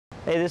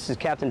Hey, this is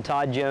Captain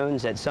Todd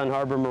Jones at Sun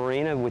Harbor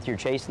Marina with your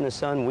Chasing the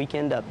Sun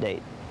weekend update.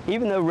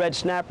 Even though red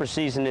snapper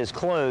season is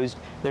closed,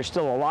 there's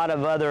still a lot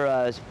of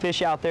other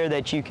fish out there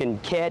that you can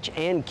catch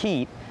and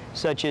keep,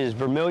 such as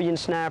vermilion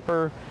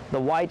snapper, the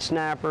white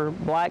snapper,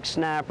 black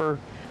snapper.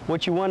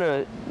 What you want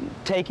to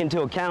take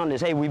into account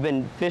is, hey, we've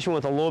been fishing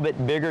with a little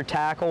bit bigger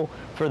tackle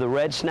for the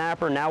red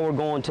snapper. Now we're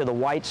going to the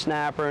white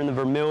snapper and the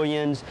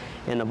vermilions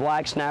and the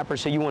black snapper.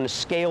 So you want to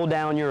scale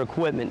down your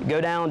equipment. Go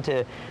down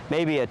to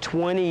maybe a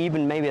 20,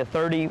 even maybe a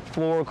 30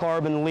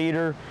 fluorocarbon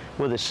leader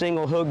with a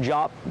single hook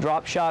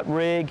drop shot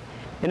rig.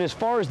 And as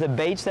far as the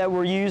baits that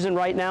we're using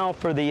right now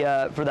for the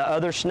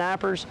other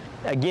snappers,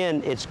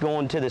 again, it's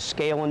going to the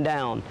scaling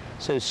down.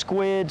 So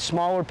squid,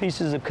 smaller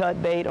pieces of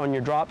cut bait on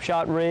your drop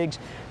shot rigs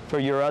for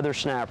your other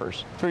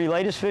snappers. For your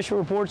latest fishing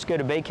reports, go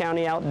to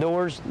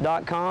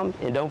BayCountyOutdoors.com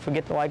and don't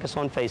forget to like us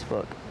on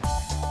Facebook.